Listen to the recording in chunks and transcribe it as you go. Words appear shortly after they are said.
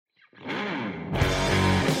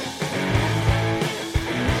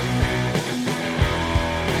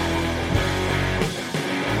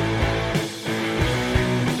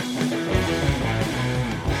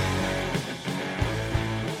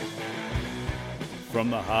From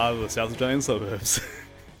the heart of the South Australian suburbs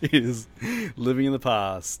is Living in the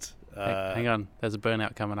Past. Hang on, there's a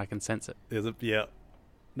burnout coming. I can sense it. Yeah.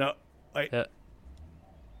 No, wait.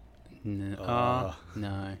 No.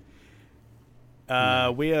 No.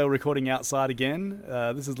 We are recording outside again.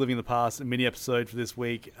 This is Living in the Past, a mini episode for this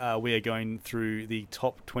week. We are going through the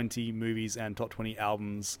top 20 movies and top 20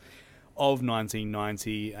 albums of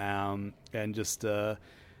 1990 and just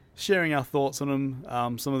sharing our thoughts on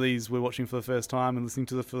them. Some of these we're watching for the first time and listening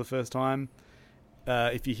to for the first time.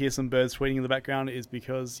 If you hear some birds tweeting in the background, it is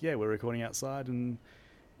because, we're recording outside. And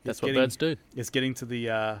that's what birds do. It's getting to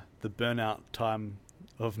the burnout time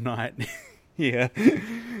of night. Yeah.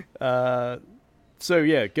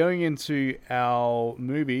 So going into our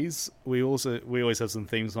movies, we always have some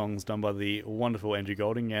theme songs done by the wonderful Andrew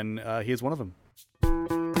Golding, and here's one of them.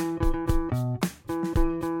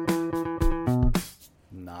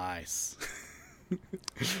 Nice.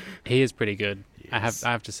 He is pretty good. Yes.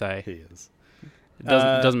 I have to say. He is. It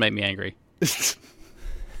doesn't make me angry. It's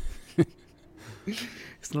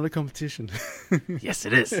not a competition. Yes,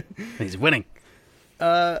 it is. He's winning.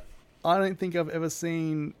 I don't think I've ever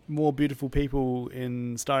seen more beautiful people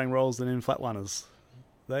in starring roles than in Flatliners.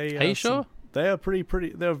 Are you sure? They are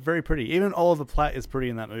pretty. They're very pretty. Even Oliver Platt is pretty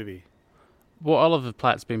in that movie. Well, Oliver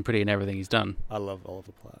Platt's been pretty in everything he's done. I love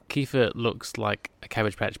Oliver Platt. Kiefer looks like a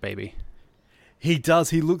Cabbage Patch baby. He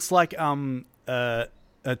does. He looks like a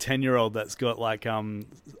 10-year-old that's got like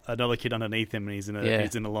another kid underneath him, and he's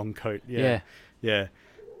in a long coat. Yeah.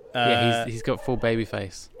 He's got full baby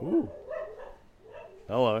face. Ooh.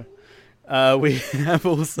 Hello. We have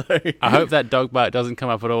also... I hope that dog bite doesn't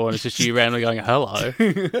come up at all, and it's just you randomly going, hello.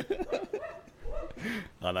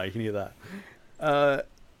 I know, you can hear that.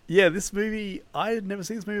 This movie, I had never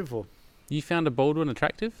seen this movie before. You found a Baldwin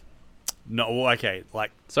attractive? No, okay,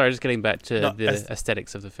 like... Sorry, just getting back to the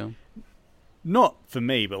aesthetics of the film. Not for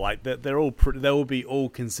me, but like, they're all they will be all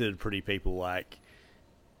considered pretty people. Like,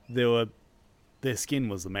 their skin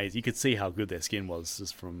was amazing. You could see how good their skin was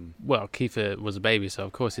just from... Well, Kiefer was a baby, so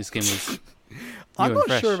of course his skin was I'm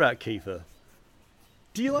not sure about Kiefer.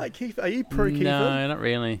 Do you like Kiefer? Are you pro Kiefer? No, not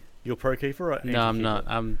really. You're pro Kiefer or anti-Kiefer? No, I'm not.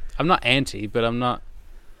 I'm not anti, but I'm not...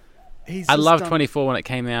 I loved 24 when it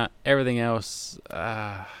came out. Everything else...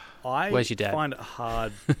 where's your dad? I find it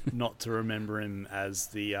hard not to remember him as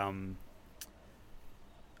the... I'm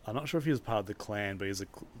not sure if he was part of the Klan, but he was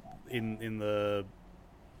in the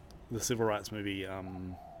civil rights movie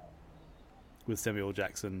with Samuel L.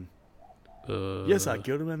 Jackson. Yes, I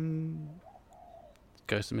killed him in...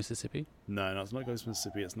 Ghost of Mississippi? No, it's not Ghost of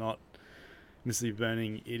Mississippi. It's not Mississippi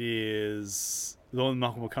Burning. It is the one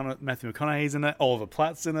with Matthew McConaughey's in it. Oliver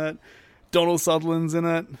Platt's in it. Donald Sutherland's in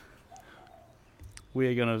it.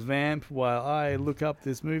 We're going to vamp while I look up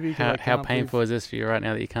this movie. How painful is this for you right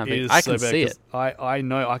now that you can't think? I can see it. I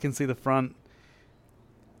know. I can see the front.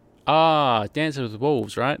 Dances with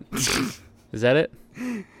Wolves, right? Is that it?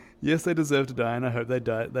 Yes, they deserve to die, and I hope they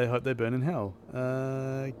die. They hope they burn in hell.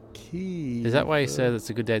 Is that why you said it's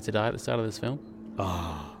a good day to die at the start of this film?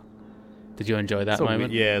 Did you enjoy that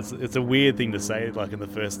moment? It's a weird thing to say, like in the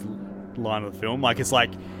first line of the film. Like it's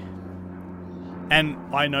like, and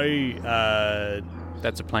I know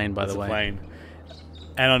that's a plane, by the way. It's a plane,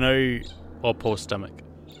 and I know, or poor stomach.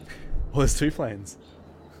 Well, there's two planes.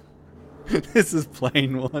 This is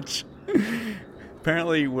plane watch.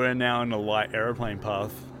 Apparently, we're now in a light aeroplane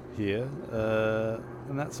path here,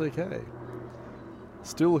 and that's okay.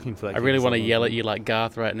 Still looking for that. I really want to yell at you like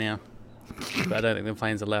Garth right now, but I don't think the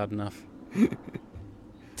planes are loud enough. It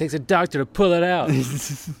takes a doctor to pull it out.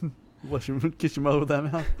 Kiss your mother with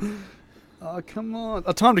that mouth. Oh, come on.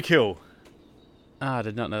 A Time to Kill. I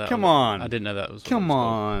did not know that. Come on. I didn't know that was. Come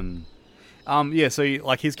on. So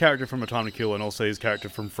like his character from A Time to Kill and also his character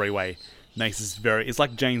from Freeway makes this it's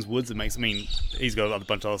like James Woods. He's got a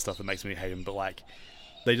bunch of other stuff that makes me hate him, but like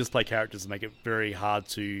they just play characters that make it very hard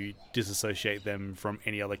to disassociate them from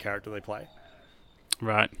any other character they play.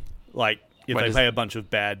 Right. Like if they play a bunch of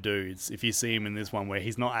bad dudes, if you see him in this one where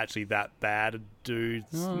he's not actually that bad a dude,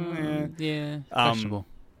 questionable.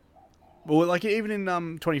 Well, like even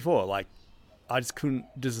in 24, like I just couldn't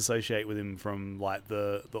disassociate with him from like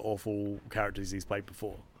the awful characters he's played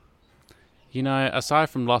before. You know, aside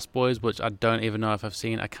from Lost Boys, which I don't even know if I've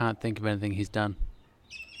seen, I can't think of anything he's done.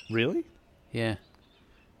 Really? Yeah.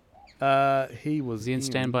 He was in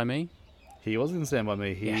Stand By Me? He was in Stand By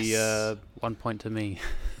Me. Yes. 1 point to me.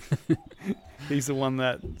 He's the one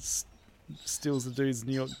that steals the dude's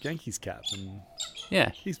New York Yankees cap. And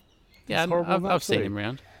yeah. I've seen him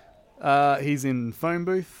around. He's in Phone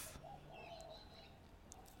Booth.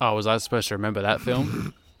 Oh, was I supposed to remember that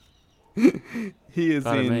film? He is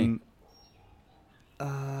Pardon in... me.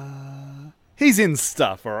 He's in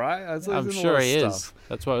stuff, all right. I'm sure he is.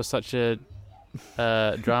 That's why it was such a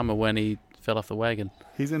drama when he fell off the wagon.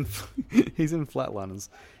 He's in Flatliners.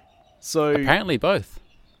 So apparently both.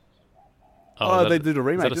 They did a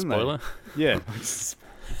remake, is that a spoiler? Yeah.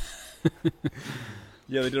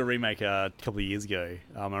 Yeah, they did a remake a couple of years ago.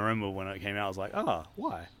 I remember when it came out, I was like,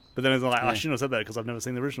 why? But then I was like, I shouldn't have said that because I've never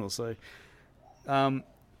seen the original. So,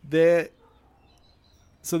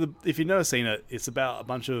 if you've never seen it, it's about a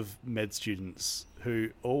bunch of med students who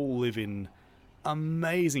all live in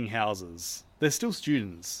amazing houses. They're still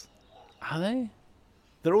students. Are they?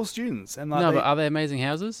 They're all students, and but are they amazing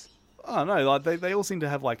houses? Oh no, like they all seem to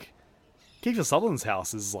have like Kiefer Sutherland's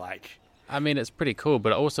house is like. I mean, it's pretty cool,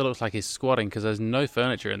 but it also looks like he's squatting because there's no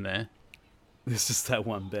furniture in there. There's just that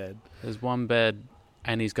one bed. There's one bed,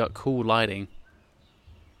 and he's got cool lighting.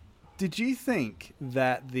 Did you think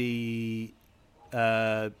that the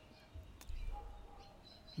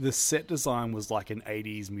set design was like an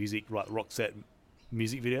 80s music, like rock set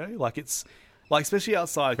music video? Like it's like especially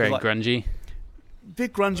outside, very like, grungy.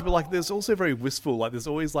 Bit grungy, but like there's also very wistful. Like there's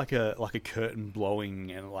always like a curtain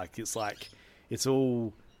blowing, and like it's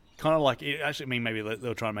all kind of like it actually. I mean, maybe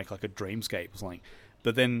they'll try and make like a dreamscape or something.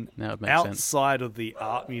 But then outside of the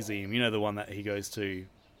art museum, you know, the one that he goes to,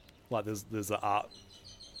 like there's the art.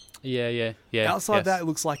 Yeah. Outside that, it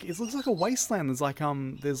looks like a wasteland.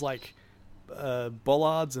 There's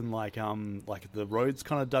bollards and like the roads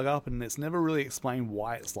kind of dug up, and it's never really explained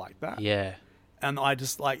why it's like that. Yeah. And I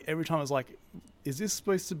just like every time I was like, is this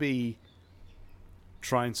supposed to be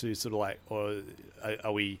trying to sort of like, or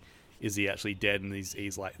is he actually dead? And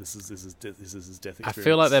he's like, this is his death experience. I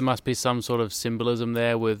feel like there must be some sort of symbolism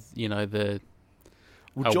there with, you know, the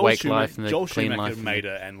awake life and the Joel clean Schumacher life. made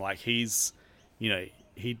it, and like he's, you know,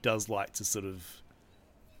 he does like to sort of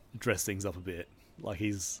dress things up a bit. Like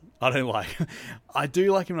I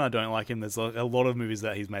do like him and I don't like him. There's a lot of movies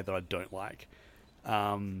that he's made that I don't like.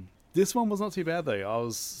 This one was not too bad though. I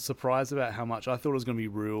was surprised about how much I thought it was going to be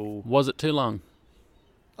real. Was it too long?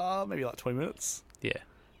 Maybe like 20 minutes. Yeah.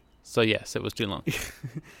 So yes, it was too long.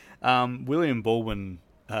 William Baldwin,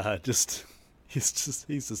 he's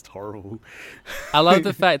just horrible. I love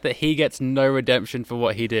the fact that he gets no redemption for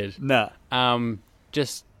what he did. Nah.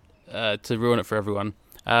 Just to ruin it for everyone.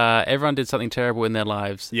 Everyone did something terrible in their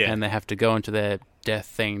lives, and they have to go into their death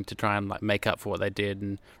thing to try and like make up for what they did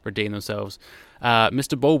and redeem themselves.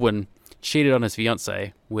 Mr. Baldwin cheated on his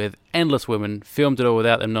fiancée with endless women, filmed it all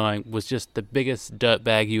without them knowing, was just the biggest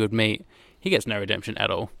dirtbag you would meet. He gets no redemption at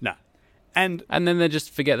all. No. And then they just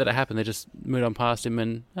forget that it happened. They just move on past him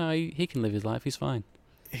and he can live his life. He's fine.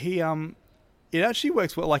 It actually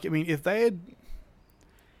works well. Like, I mean, if they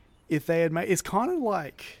had made, it's kind of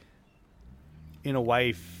like, in a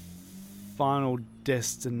way, Final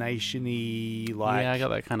Destination-y, like... Yeah, I got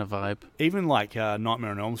that kind of vibe. Even like Nightmare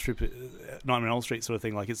on Elm Street sort of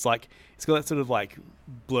thing. Like, it's got that sort of like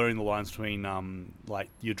blurring the lines between like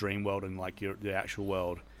your dream world and like the actual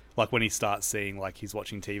world. Like when he starts seeing, like he's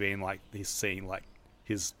watching TV and like he's seeing like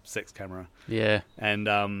his sex camera. Yeah.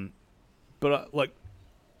 And but like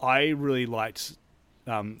I really liked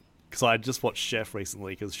because I just watched Chef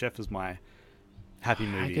recently because Chef is my happy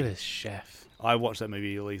movie. How good is Chef? I watch that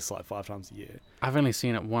movie at least like 5 times a year. I've only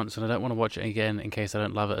seen it once, and I don't want to watch it again in case I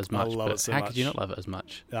don't love it as much. I love it so how much. could you not love it as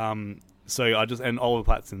much? So I just and Oliver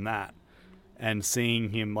Platt's in that, and seeing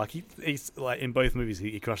him like he's like in both movies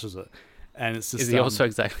he crushes it, and it's just is he also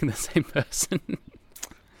exactly the same person?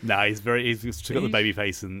 No, he's got the baby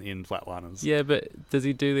face in Flatliners. Yeah, but does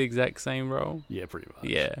he do the exact same role? Yeah, pretty much.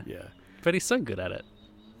 Yeah, but he's so good at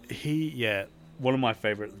it. One of my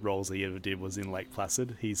favourite roles he ever did was in Lake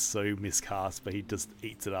Placid. He's so miscast, but he just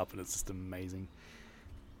eats it up, and it's just amazing.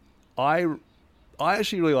 I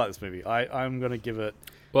actually really like this movie. I'm going to give it...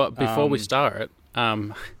 Well, before we start it,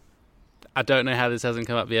 I don't know how this hasn't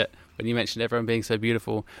come up yet, when you mentioned everyone being so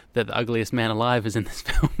beautiful, that the ugliest man alive is in this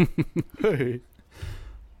film. Who?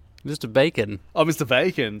 Mr. Bacon. Oh, Mr.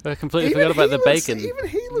 Bacon. I completely forgot about the bacon. Even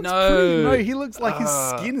he looks pretty... No, he looks like his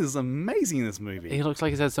skin is amazing in this movie. He looks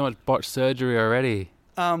like he's had so much botched surgery already.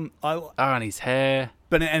 And his hair.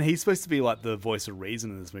 And he's supposed to be like the voice of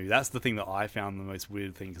reason in this movie. That's the thing that I found the most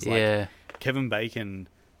weird thing. Cause, like, Kevin Bacon,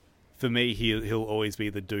 for me, he'll always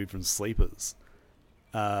be the dude from Sleepers.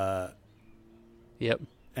 Yep.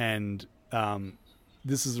 And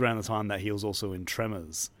this is around the time that he was also in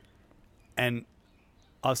Tremors. And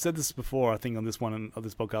I've said this before, I think on this one and on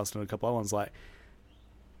this podcast and a couple other ones, like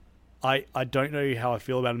I don't know how I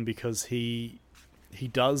feel about him because he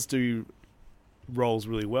does do roles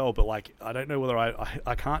really well, but like I don't know whether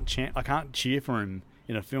I can't cheer for him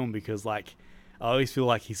in a film because like I always feel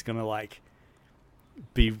like he's gonna like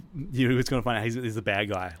be, you know, who's going to find out he's a bad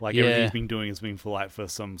guy. Like everything he's been doing has been for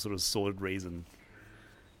some sort of sordid reason.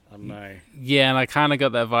 I don't know. Yeah, and I kind of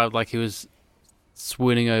got that vibe, like he was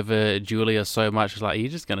swooning over Julia so much. Like, you're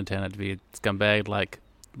just going to turn out to be a scumbag like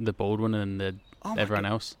the Baldwin and everyone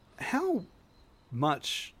else. How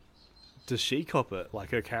much does she cop it?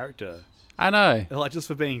 Like her character. I know. Like just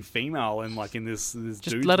for being female and like in this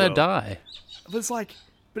just let her die. But it's like,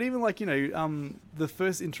 but even like, you know, the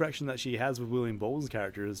first interaction that she has with William Baldwin's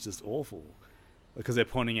character is just awful because they're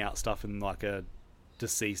pointing out stuff in like a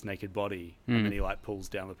deceased naked body, and then he like pulls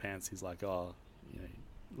down the pants. He's like, oh, you know,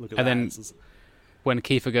 look at that. And then when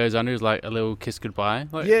Kiefer goes under, he's like a little kiss goodbye.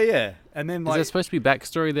 Like, yeah. And then like, is there supposed to be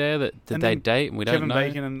backstory there that they date and we don't know? Kevin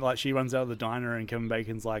Bacon and like she runs out of the diner and Kevin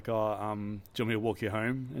Bacon's like, oh, do you want me to walk you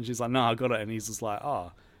home? And she's like, no, I got it. And he's just like,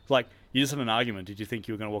 oh, like you just had an argument. Did you think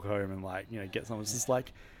you were going to walk home and like, you know, get something? It's just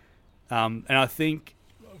like, and I think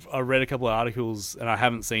I read a couple of articles and I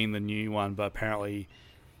haven't seen the new one, but apparently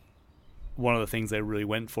one of the things they really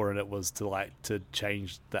went for in it was to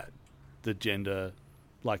change the gender,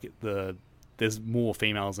 like there's more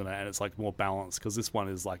females in it and it's like more balanced because this one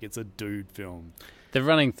is like it's a dude film. The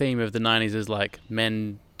running theme of the 90s is like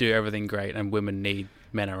men do everything great and women need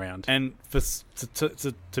men around. And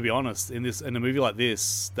to be honest, in a movie like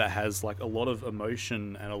this that has like a lot of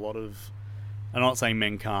emotion and a lot of, I'm not saying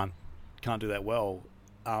men can't do that well.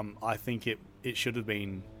 I think it should have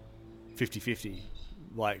been 50-50,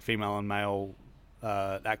 like female and male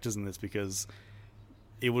actors in this, because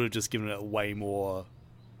it would have just given it way more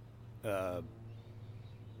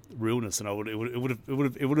realness, and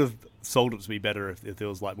it would have sold it to me better if there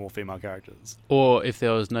was like more female characters, or if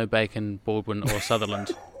there was no Bacon, Baldwin, or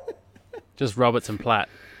Sutherland, just Roberts and Platt.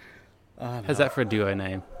 How's that for a duo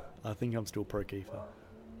name? I think I'm still pro Kiefer.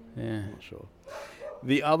 Yeah, I'm not sure.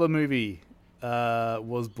 The other movie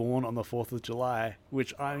was Born on the 4th of July,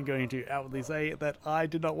 which I'm going to outwardly say that I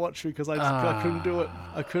did not watch because I couldn't do it.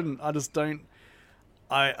 I couldn't. I just don't.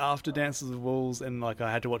 After Dances with Wolves and like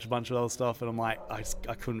I had to watch a bunch of other stuff and I'm like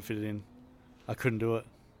I couldn't fit it in. I couldn't do it.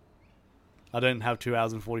 I don't have 2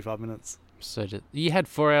 hours and 45 minutes. So you had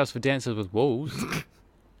 4 hours for Dances with Wolves.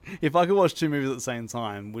 If I could watch two movies at the same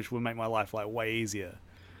time, which would make my life like way easier.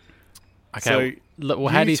 Okay. So, look, well,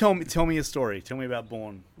 how do you tell me a story? Tell me about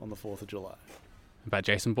Born on the 4th of July. About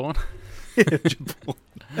Jason Bourne?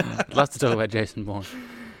 I'd love to talk about Jason Bourne.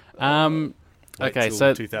 Okay,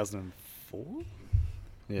 so 2004.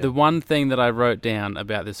 Yeah. The one thing that I wrote down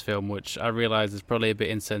about this film, which I realise is probably a bit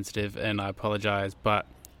insensitive, and I apologise, but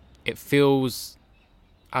it feels...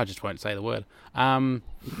 I just won't say the word.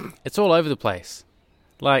 It's all over the place.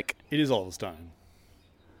 Like, it is Oliver Stone.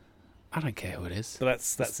 I don't care who it is. But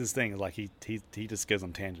that's his thing. Like he just goes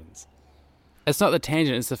on tangents. It's not the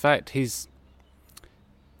tangent. It's the fact he's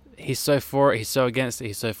so for it. He's so against it.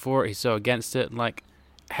 He's so for it. He's so against it. Like,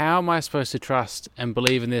 how am I supposed to trust and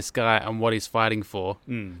believe in this guy and what he's fighting for?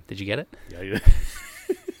 Did you get it?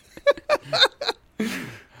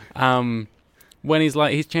 Yeah. When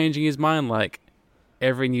he's changing his mind like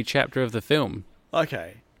every new chapter of the film.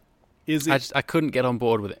 Okay. I couldn't get on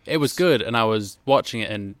board with it. It was good, and I was watching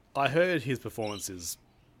it, and I heard his performance is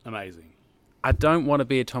amazing. I don't want to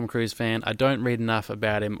be a Tom Cruise fan. I don't read enough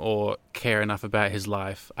about him or care enough about his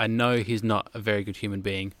life. I know he's not a very good human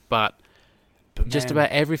being, but just about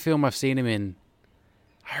every film I've seen him in,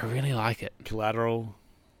 I really like it. Collateral.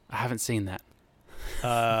 I haven't seen that.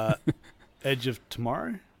 Edge of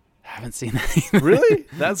Tomorrow. I haven't seen that either. Really?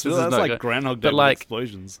 That's like good. Groundhog Day with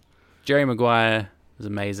explosions. Jerry Maguire was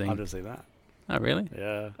amazing. I didn't see that. Oh, really?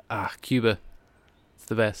 Yeah. Cuba. It's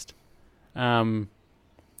the best.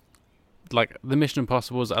 Like the Mission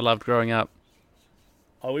Impossibles I loved growing up.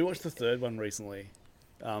 Oh, we watched the third one recently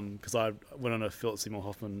because I went on a Philip Seymour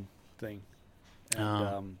Hoffman thing.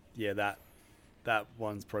 And that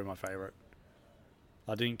one's probably my favourite.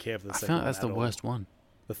 I didn't care for the second one. I feel like that's the worst one.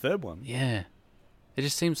 The third one? Yeah. It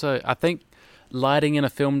just seems so... I think lighting in a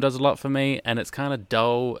film does a lot for me, and it's kind of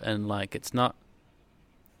dull, and like it's not...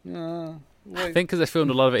 I think because I filmed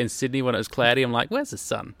a lot of it in Sydney when it was cloudy, I'm like, where's the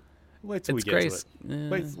sun? Wait till we get to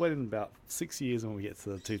it. Wait in about 6 years when we get to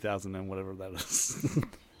the 2000 and whatever that is.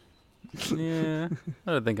 Yeah.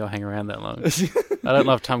 I don't think I'll hang around that long. I don't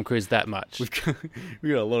love Tom Cruise that much. We've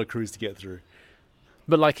got a lot of Cruise to get through.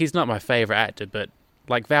 But like, he's not my favourite actor, but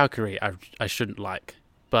like Valkyrie, I shouldn't like.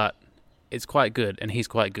 But it's quite good, and he's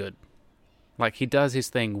quite good. Like, he does his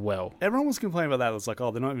thing well. Everyone was complaining about that. It was like,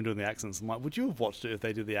 oh, they're not even doing the accents. I'm like, would you have watched it if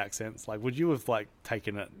they did the accents? Like, would you have, like,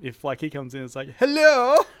 taken it? If, like, he comes in and it's like,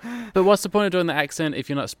 hello! But what's the point of doing the accent if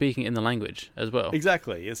you're not speaking in the language as well?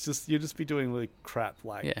 Exactly. It's just, you'll just be doing really crap,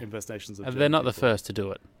 like, impersonations of They're not the people. first to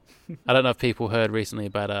do it. I don't know if people heard recently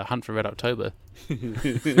about Hunt for Red October.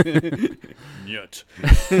 Nut.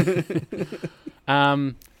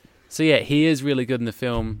 So yeah, he is really good in the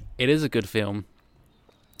film. It is a good film.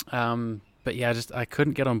 But yeah, I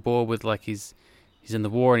couldn't get on board with, like, he's in the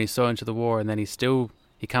war and he's so into the war, and then he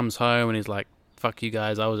comes home and he's like, fuck you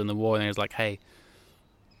guys, I was in the war, and then he's like, hey,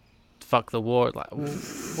 fuck the war. Like,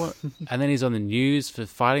 what? And then he's on the news for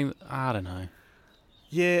fighting. I don't know.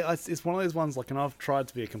 Yeah, it's one of those ones, like, and I've tried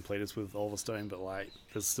to be a completist with Oliver Stone, but, like,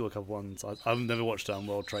 there's still a couple ones. I've never watched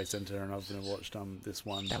World Trade Center, and I've never watched this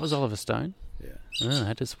one. That was Oliver Stone? Yeah. Oh,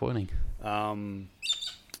 how disappointing.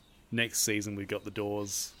 Next season we got The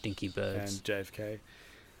Doors Dinky Birds. and JFK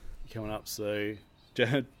coming up, so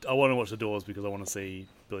I want to watch The Doors because I want to see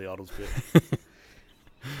Billy Idol's bit.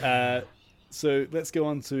 So let's go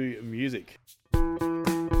on to music.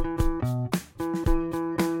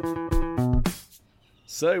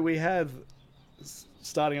 So we have,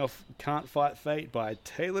 starting off, Can't Fight Fate by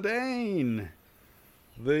Taylor Dane,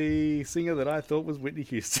 the singer that I thought was Whitney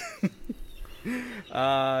Houston.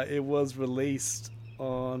 It was released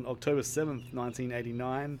on October 7th,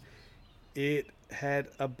 1989. It had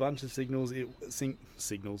a bunch of singles. It went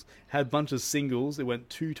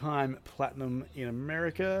 2-time platinum in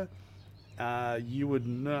America. You would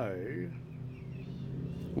know.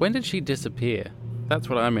 When did she disappear? That's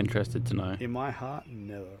what I'm interested to know. In my heart,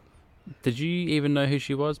 never. Did you even know who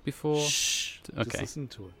she was before? Shh. Okay. Just listen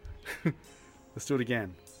to it. Let's do it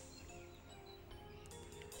again.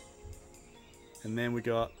 And then we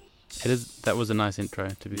got... That was a nice intro,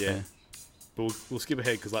 to be fair. But we'll skip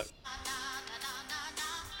ahead because, like...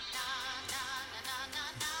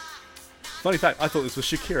 Funny fact, I thought this was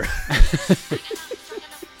Shakira.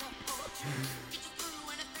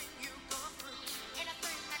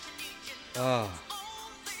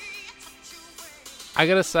 I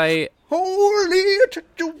gotta say, Holy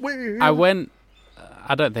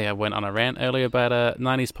I don't think I went on a rant earlier about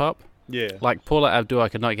 90s pop. Yeah. Like, Paula Abdul I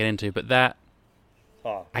could not get into, but that...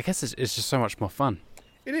 Oh. I guess it's just so much more fun.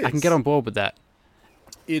 It is. I can get on board with that.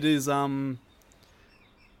 It is, The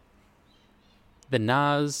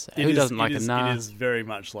Nas. Who doesn't like a Nas? It is very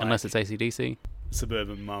much like... Unless it's AC/DC.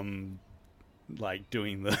 Suburban mum, like,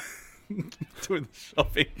 doing the... doing the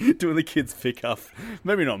shopping, doing the kids pick up.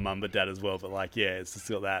 Maybe not mum, but dad as well. But, like, yeah, it's just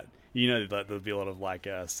got that. You know, that there'll be a lot of, like,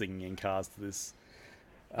 singing in cars to this.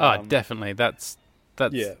 Definitely. That's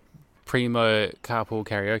primo carpool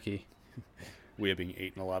karaoke. We are being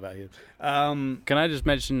eaten alive out here. Can I just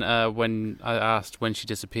mention when I asked when she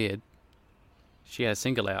disappeared? She had a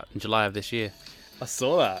single out in July of this year. I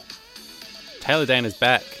saw that. Taylor Dane is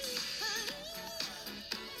back.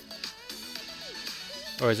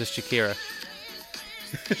 Or is this Shakira?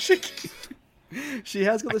 She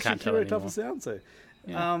has got the can't tell Shakira type anymore. of sound too.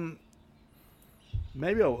 Yeah.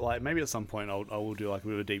 Maybe at some point I will do like a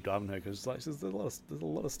bit of a deep dive on her because like there's a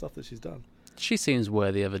lot of stuff that she's done. She seems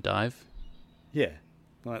worthy of a dive. Yeah,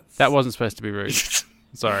 That wasn't supposed to be rude.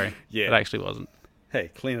 Sorry. Yeah. It actually wasn't. Hey,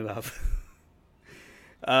 clean it up.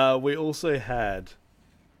 We also had.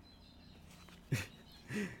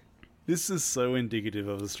 This is so indicative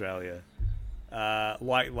of Australia.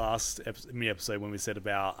 Like last episode when we said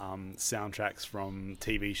about soundtracks from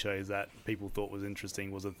TV shows that people thought was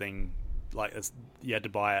interesting was a thing, like you had to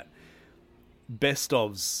buy it. Best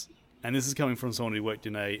ofs, and this is coming from someone who worked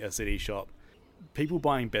in a CD shop. People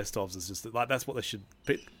buying best ofs is just like that's what they should.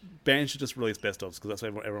 Bands should just release best ofs because that's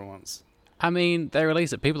what everyone wants. I mean, they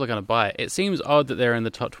release it. People are going to buy it. It seems odd that they're in the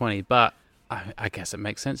top 20, but I guess it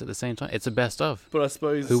makes sense at the same time. It's a best of. But I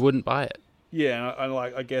suppose Who wouldn't buy it? Yeah,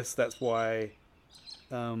 I guess that's why.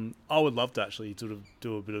 I would love to actually sort of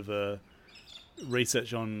do a bit of a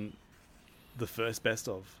research on the first best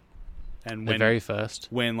of, and The very first.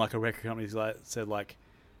 when like a record company said like,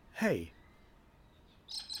 hey,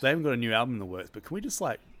 they haven't got a new album in the works, but can we just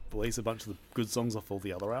like release a bunch of the good songs off all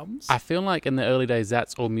the other albums? I feel like in the early days,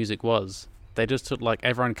 that's all music was. They just took, like,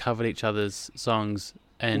 everyone covered each other's songs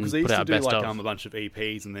and because they put used to out do best like of. a bunch of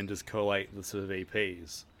EPs and then just collate the sort of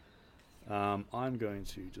EPs. I'm going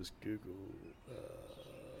to just Google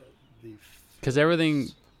the. Because everything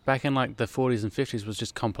back in, like, the 40s and 50s was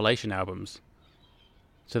just compilation albums.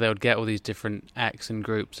 So they would get all these different acts and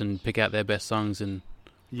groups and pick out their best songs and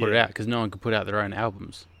put it out, because no one could put out their own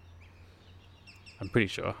albums. I'm pretty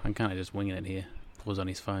sure. I'm kind of just winging it here. Paul's on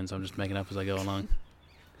his phone, so I'm just making up as I go along.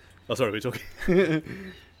 Oh, sorry, we're talking.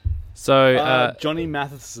 So Johnny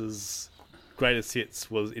Mathis's Greatest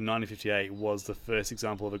Hits was in 1958 was the first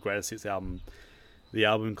example of a Greatest Hits album. The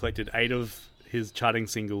album collected 8 of his charting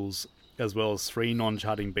singles as well as 3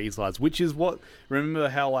 non-charting B-sides, which is what, remember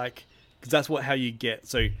how like, because that's how you get,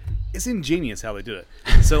 so it's ingenious how they did it.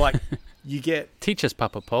 So like you get teach us,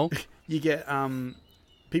 Papa Paul. You get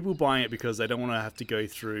people buying it because they don't want to have to go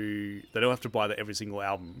through, they don't have to buy every single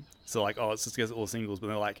album. So like, oh, it's just get all singles, but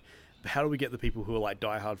they're like, how do we get the people who are like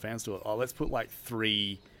diehard fans to it? Oh, let's put like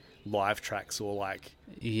 3 live tracks or like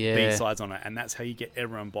B-sides on it, and that's how you get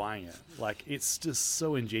everyone buying it. Like, it's just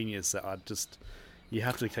so ingenious that you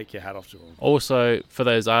have to take your hat off to them. Also, for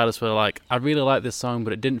those artists who are like, I really like this song,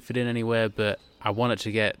 but it didn't fit in anywhere, but I want it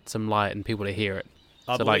to get some light and people to hear it.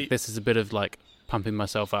 So like, this is a bit of like pumping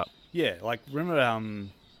myself up. Yeah, like remember,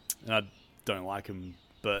 and I don't like him,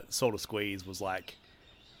 but Soul to Squeeze was like,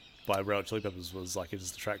 by Red Hot Chili Peppers, was like, it's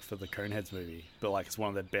just a track for the Coneheads movie, but like it's one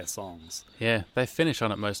of their best songs. Yeah, they finish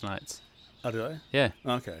on it most nights. Oh, do they? Yeah.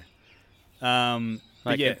 Okay.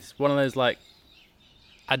 Like, yeah, it's one of those like,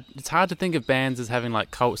 it's hard to think of bands as having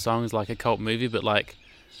like cult songs like a cult movie, but like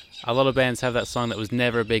a lot of bands have that song that was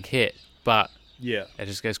never a big hit, but yeah, it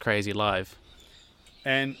just goes crazy live.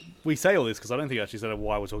 And we say all this because I don't think I actually said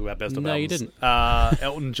why we're talking about best of No, albums. you didn't.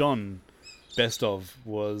 Elton John best of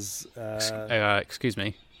was excuse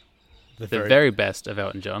me, the very best of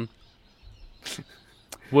Elton John,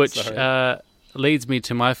 which leads me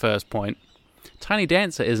to my first point. Tiny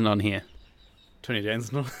Dancer isn't on here. Tony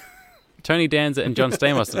Danza not. Tony Danza and John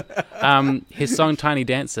Stamos. His song Tiny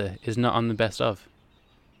Dancer is not on the best of.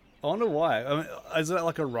 I wonder why. I mean, is that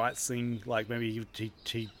like a rights thing? Like maybe he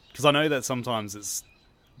because I know that sometimes it's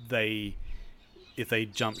if they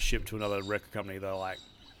jump ship to another record company, they're like,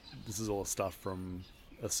 this is all stuff from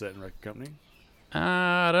a certain record company.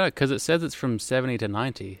 I don't know, because it says it's from 70 to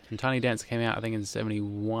 90, and Tiny Dancer came out, I think, in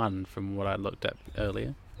 71, from what I looked at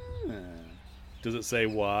earlier. Does it say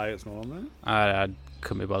why it's not on there? I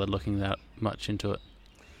couldn't be bothered looking that much into it.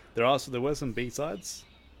 There were some B-sides.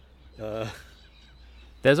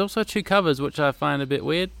 There's also 2 covers, which I find a bit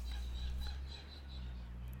weird.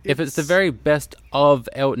 If it's the very best of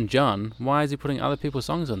Elton John, why is he putting other people's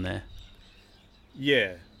songs on there?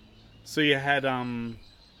 Yeah. So you had I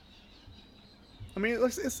mean,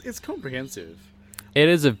 it's comprehensive. It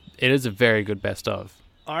is a very good best of.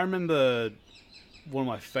 I remember one of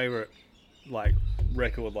my favorite like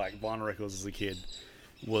vinyl records as a kid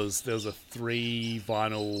was there was a 3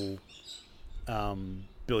 vinyl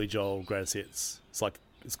Billy Joel greatest hits. It's like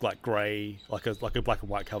grey, like a black and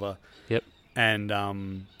white cover. Yep. And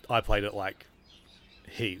I played it like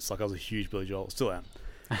heaps. Like I was a huge Billy Joel, still am.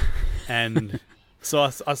 And so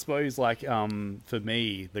I suppose like for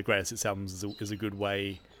me, the greatest hits albums is a good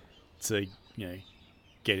way to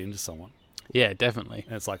get into someone. Yeah, definitely.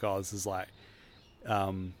 And it's like, oh, this is like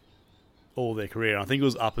all their career. And I think it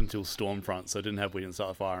was up until Stormfront, so it didn't have We Didn't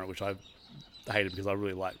Start the Fire in it, which I hated because I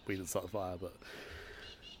really liked We Didn't Start the Fire, but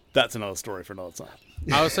that's another story for another time.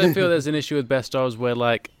 I also feel there's an issue with best ofs where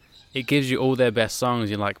like it gives you all their best songs.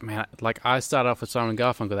 You're like, man, like I started off with Simon &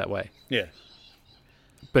 Garfunkel that way. Yeah.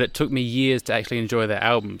 But it took me years to actually enjoy their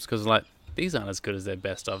albums because like these aren't as good as their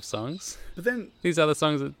best of songs. But then these other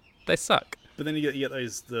songs, they suck. But then you get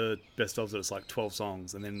the best ofs that it's like 12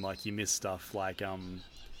 songs, and then like you miss stuff like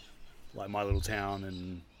My Little Town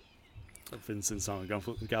and, for instance, Simon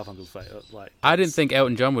Garfunkel's favorite. Like I didn't think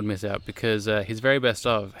Elton John would miss out because his very best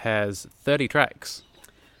of has 30 tracks.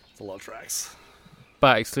 It's a lot of tracks.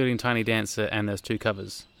 But excluding Tiny Dancer and those 2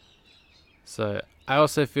 covers. So I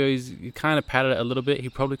also feel he kind of padded it a little bit. He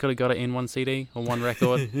probably could have got it in 1 CD or 1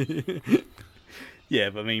 record. Yeah,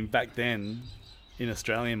 but I mean, back then, in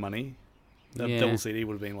Australian money, the double CD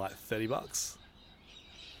would have been like $30.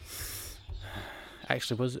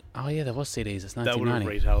 Actually, was it? Oh yeah, there was CDs. It's 1990. That would have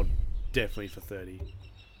retailed definitely for $30,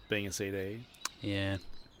 being a CD. Yeah.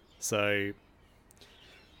 So,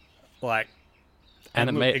 like, and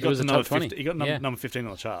it was a top 20. It got number 15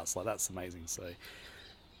 on the charts. Like, that's amazing.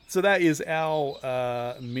 So that is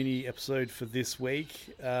our mini episode for this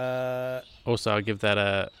week. Also, I'll give that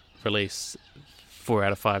a release 4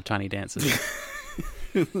 out of 5 Tiny Dancers.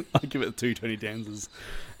 I give it 2 Tony Danzas.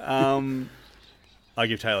 I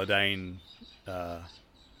give Taylor Dane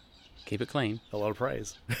keep it clean. A lot of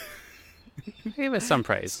praise. Give us some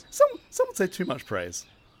praise. Some would say too much praise.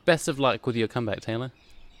 Best of luck with your comeback, Taylor.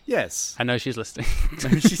 Yes. I know she's listening.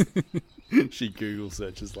 She Google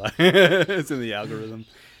searches like it's in the algorithm.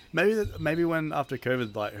 Maybe when after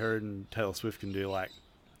COVID, like her and Taylor Swift can do like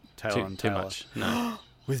Taylor and Taylor. Too much. No.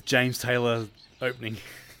 With James Taylor opening.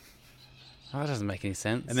 Oh, that doesn't make any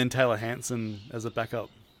sense. And then Taylor Hanson as a backup.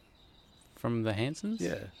 from the Hansons?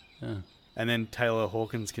 Yeah. Oh. And then Taylor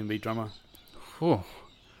Hawkins can be drummer. Whew.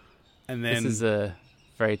 And then This is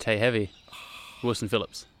very Tay heavy. Wilson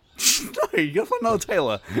Phillips. no, you got another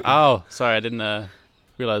Taylor. Oh, sorry, I didn't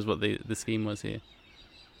realize what the scheme was here.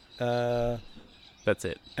 That's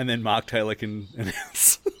it. And then Mark Taylor can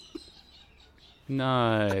announce.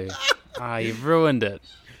 No. You've ruined it.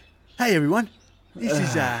 Hey everyone, this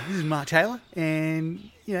is Mark Taylor, and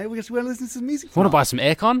we're going to listen to some music. Want to buy some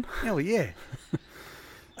aircon? Hell yeah.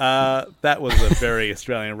 That was a very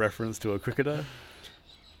Australian reference to a cricketer.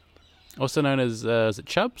 Also known as, is it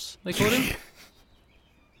Chubbs, they called him?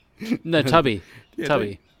 No, Tubby. Yeah,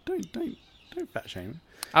 Tubby. Don't fat shame him.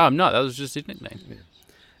 Oh, I'm not. That was just his nickname.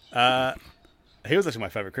 Yeah. He was actually my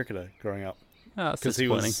favourite cricketer growing up. Oh, that's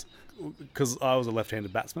disappointing. Because I was a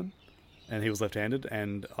left-handed batsman, and he was left-handed,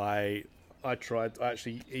 and I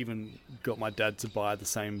actually even got my dad to buy the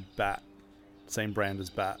same brand as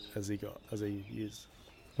bat as he used.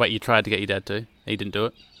 Wait, you tried to get your dad to? He didn't do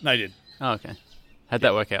it? No, he did. Oh, okay. How'd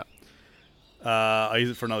that work out? I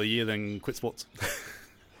used it for another year, then quit sports.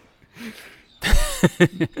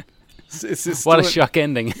 What a shock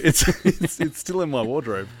ending. It's still in my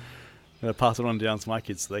wardrobe. I'm going to pass it on down to my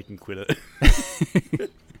kids so they can quit it.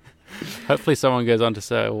 Hopefully someone goes on to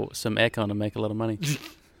sell some aircon and make a lot of money.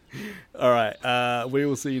 All right. We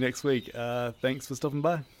will see you next week. Thanks for stopping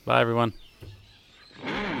by. Bye, everyone.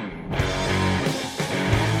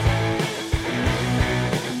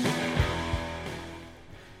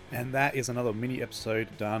 And that is another mini episode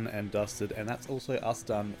done and dusted. And that's also us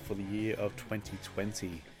done for the year of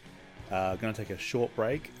 2020. Going to take a short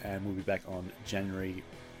break, and we'll be back on January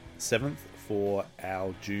 7th for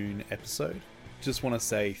our June episode. Just want to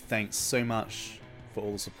say thanks so much for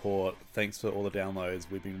all the support. Thanks for all the downloads.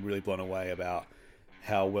 We've been really blown away about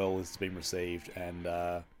how well this has been received, and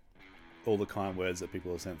all the kind words that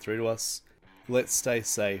people have sent through to us. Let's stay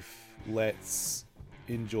safe. Let's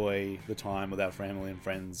enjoy the time with our family and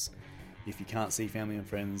friends. If you can't see family and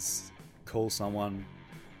friends, call someone.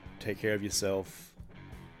 Take care of yourself.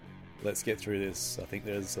 Let's get through this. I think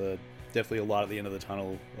there's definitely a light at the end of the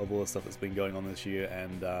tunnel of all the stuff that's been going on this year,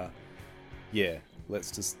 and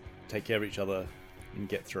let's just take care of each other and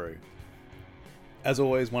get through. As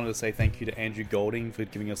always, wanted to say thank you to Andrew Golding for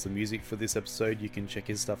giving us the music for this episode. You can check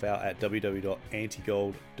his stuff out at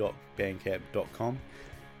www.antigold.bandcamp.com.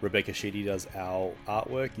 Rebecca Sheedy does our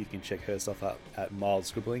artwork. You can check her stuff out at Mild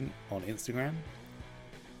Scribbling on Instagram.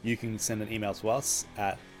 You can send an email to us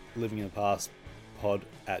at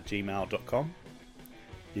livinginthepastpod@gmail.com.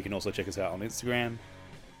 You can also check us out on Instagram.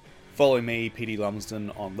 Follow me, PD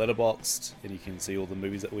Lumsden, on Letterboxd, and you can see all the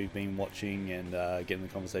movies that we've been watching and get in the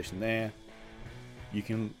conversation there. You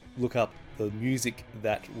can look up the music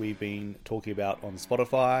that we've been talking about on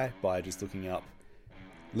Spotify by just looking up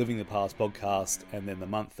Living the Past podcast and then the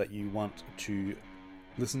month that you want to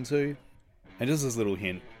listen to. And just as a little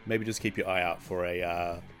hint, maybe just keep your eye out for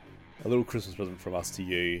a little Christmas present from us to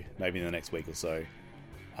you, maybe in the next week or so.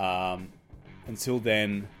 Until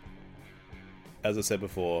then, as I said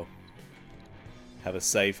before, have a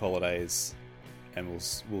safe holidays, and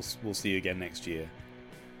we'll see you again next year.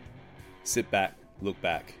 Sit back, look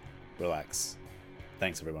back, relax.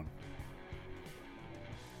 Thanks, everyone.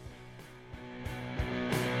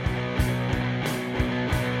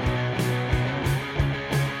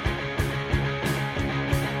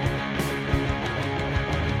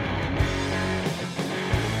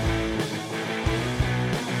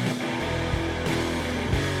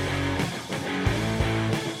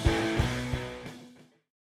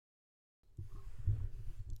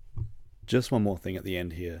 Just one more thing at the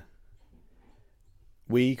end here.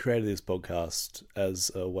 We created this podcast as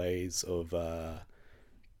a ways of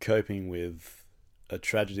coping with a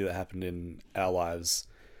tragedy that happened in our lives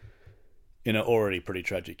in an already pretty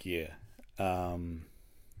tragic year.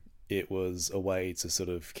 It was a way to sort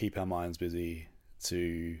of keep our minds busy,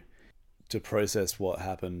 to process what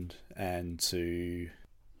happened, and to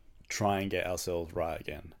try and get ourselves right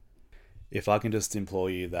again. If I can just implore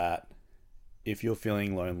you that if you're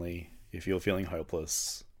feeling lonely, if you're feeling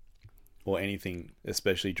hopeless, or anything,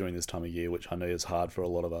 especially during this time of year, which I know is hard for a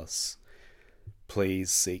lot of us,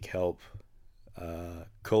 please seek help.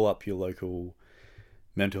 Call up your local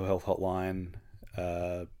mental health hotline.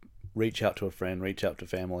 Reach out to a friend, reach out to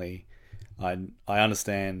family. I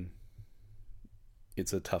understand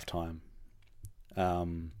it's a tough time.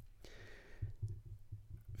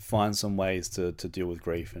 Find some ways to deal with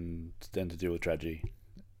grief and to deal with tragedy.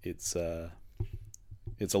 It's a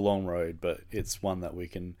long road, but it's one that we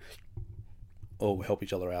can all help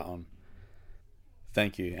each other out on.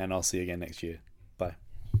 Thank you, and I'll see you again next year.